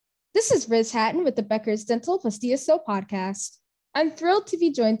This is Riz Hatton with the Becker's Dental plus DSO podcast. I'm thrilled to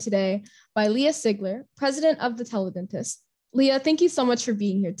be joined today by Leah Sigler, president of TheTeleDentists. Leah, thank you so much for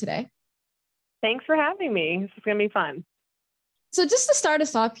being here today. Thanks for having me. This is going to be fun. So just to start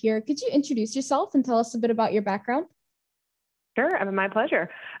us off here, could you introduce yourself and tell us a bit about your background? Sure, my pleasure.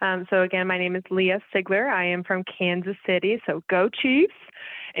 So again, my name is Leah Sigler. I am from Kansas City, so go Chiefs.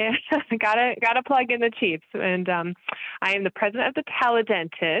 And gotta plug in the Chiefs. And I am the president of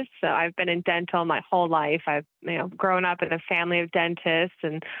TheTeleDentists. So I've been in dental my whole life. I've grown up in a family of dentists,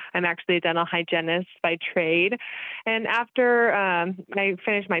 and I'm actually a dental hygienist by trade. And after I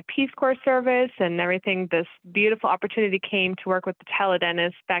finished my Peace Corps service and everything, this beautiful opportunity came to work with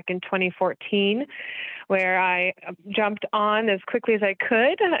TheTeleDentists back in 2014, where I jumped on as quickly as I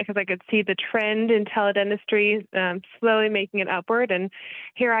could because I could see the trend in teledentistry slowly making it upward. And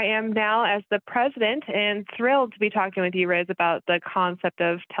here I am now as the president and thrilled to be talking with you, Riz, about the concept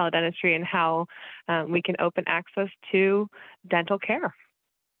of teledentistry and how we can open access to dental care.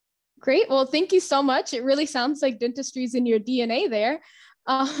 Great. Well, thank you so much. It really sounds like dentistry is in your DNA there.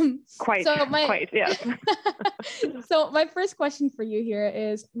 Quite, yes. So my first question for you here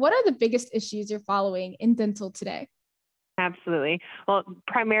is, what are the biggest issues you're following in dental today? Absolutely. Well,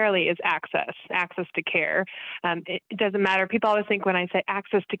 primarily is access to care. It doesn't matter. People always think when I say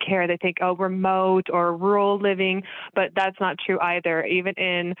access to care, they think, oh, remote or rural living, but that's not true either. Even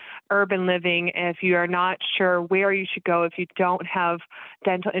in urban living, if you are not sure where you should go, if you don't have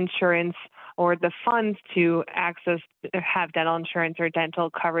dental insurance or the funds to have dental insurance or dental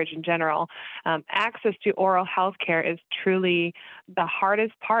coverage in general, access to oral health care is truly the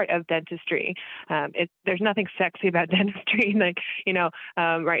hardest part of dentistry. There's nothing sexy about dentistry.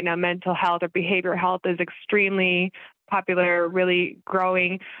 Right now, mental health or behavioral health is extremely popular, really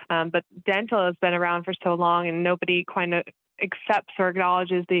growing. But dental has been around for so long, and nobody kind of accepts or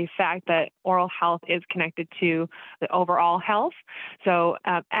acknowledges the fact that oral health is connected to the overall health. So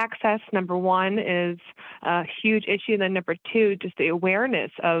access, number one, is a huge issue. Then number two, just the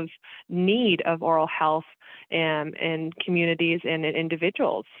awareness of need of oral health in communities and in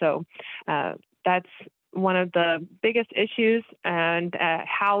individuals. So that's one of the biggest issues, and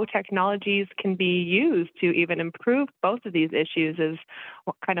how technologies can be used to even improve both of these issues is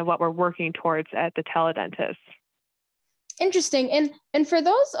kind of what we're working towards at TheTeleDentists. Interesting. And for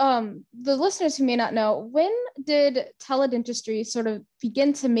those, the listeners who may not know, when did teledentistry sort of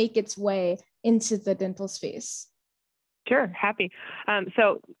begin to make its way into the dental space? Sure, happy.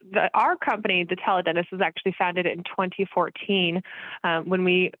 So our company, TheTeleDentists, was actually founded in 2014 when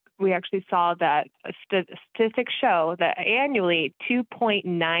we actually saw that statistics show that annually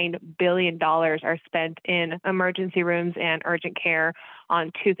 $2.9 billion are spent in emergency rooms and urgent care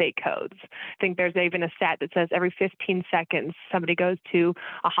on toothache codes. I think there's even a stat that says every 15 seconds somebody goes to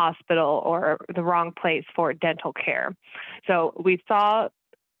a hospital or the wrong place for dental care. So we saw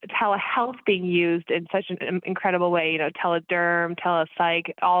telehealth being used in such an incredible way, telederm,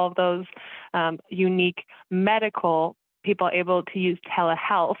 telepsych, all of those unique medical people able to use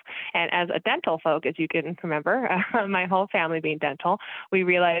telehealth. And as a dental folk, as you can remember, my whole family being dental, we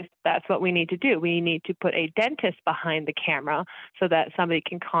realized that's what we need to do. We need to put a dentist behind the camera so that somebody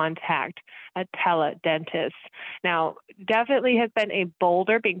can contact a teledentist. Now, definitely has been a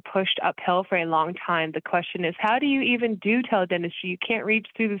boulder being pushed uphill for a long time. The question is, how do you even do teledentistry? You can't reach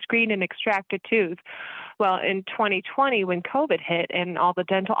through the screen and extract a tooth. Well, in 2020, when COVID hit and all the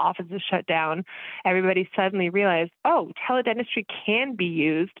dental offices shut down, everybody suddenly realized, oh, teledentistry can be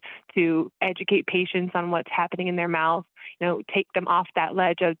used to educate patients on what's happening in their mouth, take them off that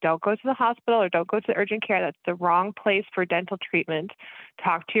ledge of don't go to the hospital or don't go to the urgent care. That's the wrong place for dental treatment.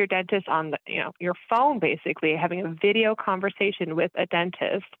 Talk to your dentist on your phone, basically, having a video conversation with a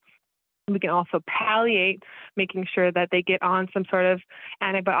dentist. We can also palliate, making sure that they get on some sort of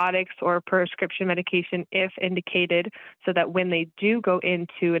antibiotics or prescription medication if indicated, so that when they do go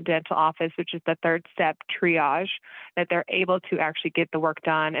into a dental office, which is the third step, triage, that they're able to actually get the work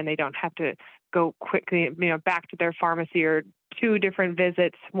done and they don't have to go quickly, back to their pharmacy or 2 different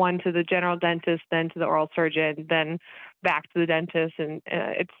visits, one to the general dentist, then to the oral surgeon, then back to the dentist. And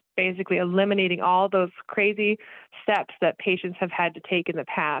it's basically eliminating all those crazy steps that patients have had to take in the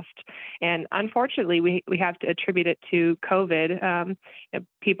past. And unfortunately, we have to attribute it to COVID.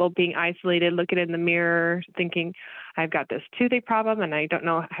 People being isolated, looking in the mirror, thinking, I've got this toothache problem and I don't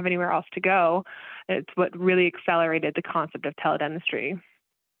have anywhere else to go. It's what really accelerated the concept of teledentistry.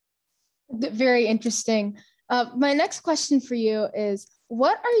 Very interesting. My next question for you is,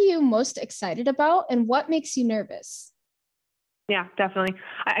 what are you most excited about and what makes you nervous? Yeah, definitely.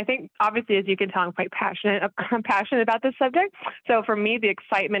 I think obviously, as you can tell, I'm quite passionate. I'm passionate about this subject. So for me, the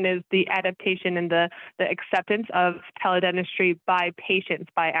excitement is the adaptation and the acceptance of teledentistry by patients,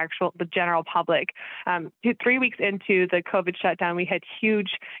 by the general public. 3 weeks into the COVID shutdown, we had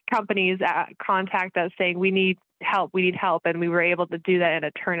huge companies contact us saying we need help, and we were able to do that in a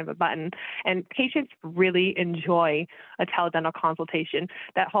turn of a button. And patients really enjoy a teledental consultation.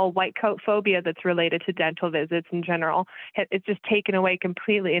 That whole white coat phobia that's related to dental visits in general, it's just taken away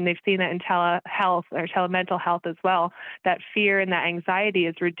completely. And they've seen that in telehealth or telemental health as well. That fear and that anxiety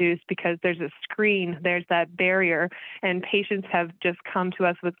is reduced because there's a screen, there's that barrier, and patients have just come to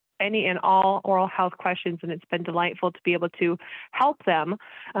us with any and all oral health questions, and it's been delightful to be able to help them.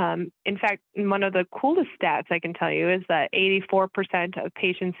 In fact, one of the coolest stats I can tell you is that 84% of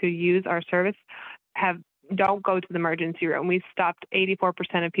patients who use our service don't go to the emergency room. We've stopped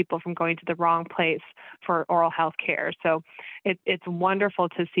 84% of people from going to the wrong place for oral health care. So it's wonderful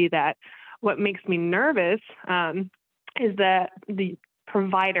to see that. What makes me nervous is that the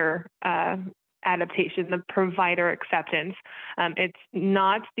provider adaptation, the provider acceptance. It's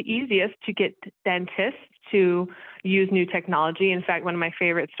not the easiest to get dentists to use new technology. In fact, one of my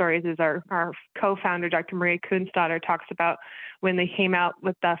favorite stories is our co-founder, Dr. Maria Kunstadter, talks about when they came out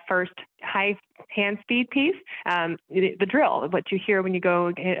with the first high hand speed piece, the drill, what you hear when you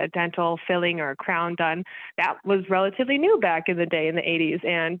go get a dental filling or a crown done, that was relatively new back in the day in the 80s.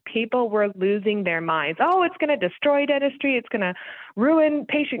 And people were losing their minds. Oh, it's going to destroy dentistry. It's going to ruin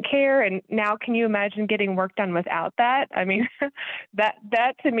patient care. And now can you imagine getting work done without that? I mean,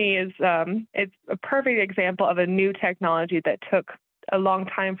 that to me is it's a perfect example of a new technology that took a long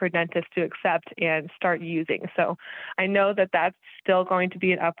time for dentists to accept and start using. So I know that that's still going to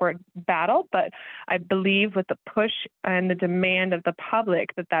be an upward battle, but I believe with the push and the demand of the public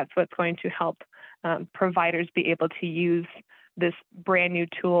that that's what's going to help providers be able to use this brand new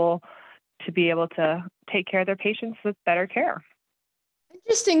tool to be able to take care of their patients with better care.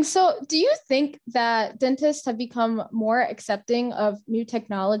 Interesting. So do you think that dentists have become more accepting of new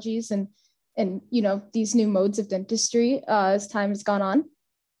technologies and these new modes of dentistry as time has gone on?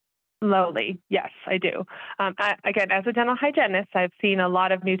 Slowly, yes, I do. Again, as a dental hygienist, I've seen a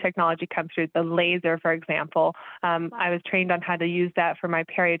lot of new technology come through. The laser, for example, I was trained on how to use that for my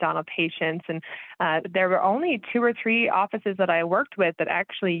periodontal patients, and there were only 2 or 3 offices that I worked with that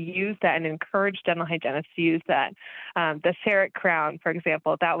actually used that and encouraged dental hygienists to use that. The CEREC crown, for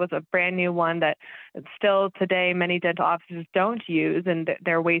example, that was a brand new one that still today many dental offices don't use, and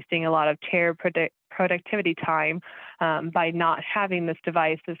they're wasting a lot of chair productivity time by not having this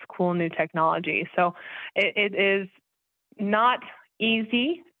device, this cool new technology. So it is not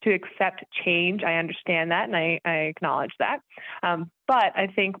easy to accept change. I understand that, and I acknowledge that. But I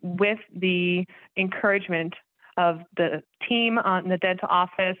think with the encouragement of the team on the dental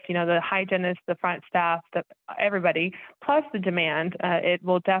office, the hygienists, the front staff, everybody, plus the demand, it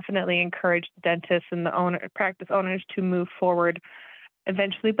will definitely encourage dentists and the practice owners to move forward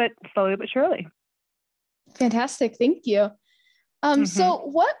eventually, but slowly but surely. Fantastic. Thank you. So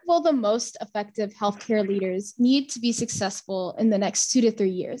what will the most effective healthcare leaders need to be successful in the next 2 to 3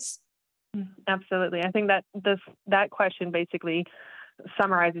 years? Absolutely. I think that question basically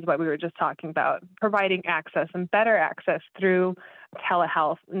summarizes what we were just talking about, providing access and better access through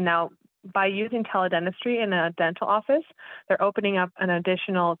telehealth. Now, by using teledentistry in a dental office, they're opening up an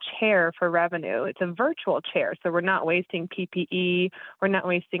additional chair for revenue. It's a virtual chair, so we're not wasting PPE, we're not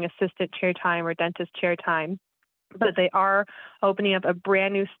wasting assistant chair time or dentist chair time, but they are opening up a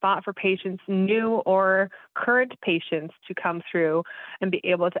brand new spot for patients, new or current patients, to come through and be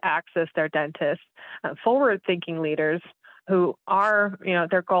able to access their dentist. Forward-thinking leaders who are,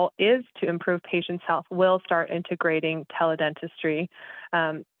 their goal is to improve patients' health, will start integrating teledentistry.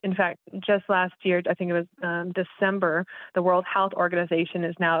 In fact, just last year, I think it was December, the World Health Organization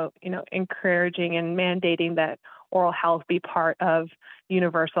is now, encouraging and mandating that oral health be part of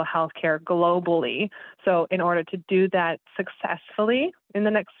universal health care globally. So in order to do that successfully in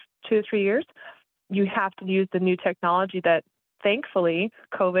the next 2 to 3 years, you have to use the new technology that thankfully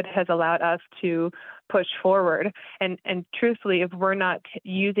COVID has allowed us to push forward. And truthfully, if we're not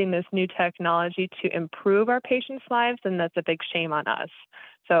using this new technology to improve our patients' lives, then that's a big shame on us.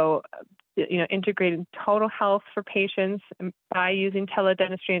 So, integrating total health for patients by using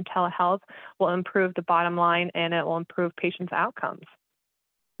teledentistry and telehealth will improve the bottom line, and it will improve patients' outcomes.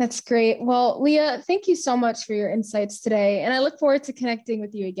 That's great. Well, Leah, thank you so much for your insights today. And I look forward to connecting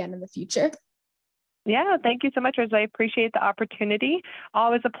with you again in the future. Yeah, thank you so much, Rose. I appreciate the opportunity.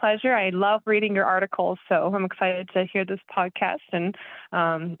 Always a pleasure. I love reading your articles, so I'm excited to hear this podcast and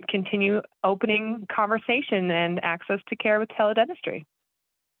continue opening conversation and access to care with teledentistry.